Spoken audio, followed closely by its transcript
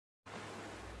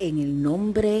En el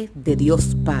nombre de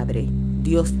Dios Padre,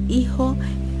 Dios Hijo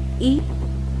y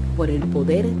por el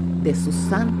poder de su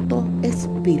Santo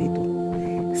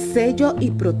Espíritu. Sello y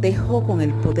protejo con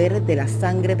el poder de la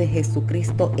sangre de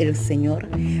Jesucristo el Señor,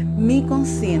 mi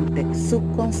consciente,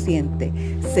 subconsciente,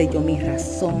 sello mi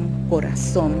razón,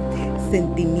 corazón,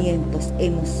 sentimientos,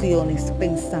 emociones,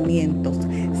 pensamientos,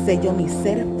 sello mi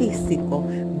ser físico,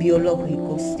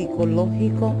 biológico,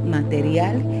 psicológico,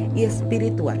 material y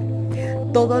espiritual.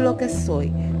 Todo lo que soy,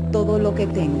 todo lo que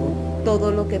tengo,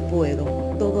 todo lo que puedo,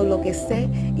 todo lo que sé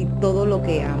y todo lo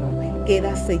que amo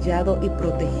queda sellado y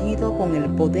protegido con el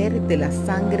poder de la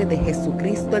sangre de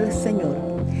Jesucristo el Señor.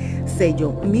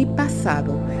 Sello mi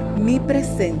pasado, mi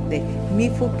presente, mi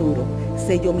futuro.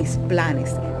 Sello mis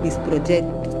planes, mis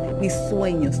proyectos, mis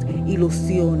sueños,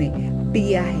 ilusiones,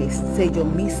 viajes. Sello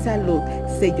mi salud,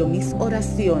 sello mis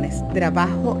oraciones,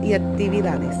 trabajo y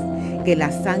actividades. Que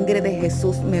la sangre de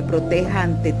Jesús me proteja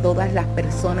ante todas las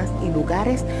personas y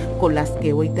lugares con las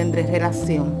que hoy tendré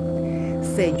relación.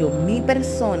 Sello mi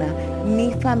persona,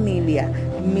 mi familia,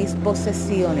 mis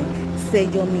posesiones,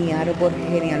 sello mi árbol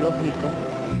genealógico.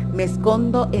 Me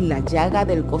escondo en la llaga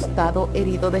del costado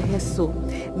herido de Jesús,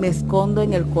 me escondo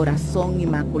en el corazón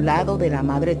inmaculado de la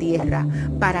Madre Tierra,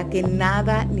 para que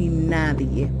nada ni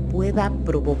nadie pueda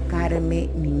provocarme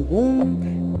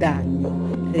ningún daño.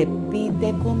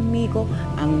 Repite conmigo,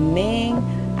 amén,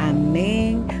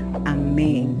 amén,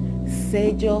 amén.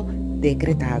 Sello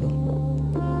decretado.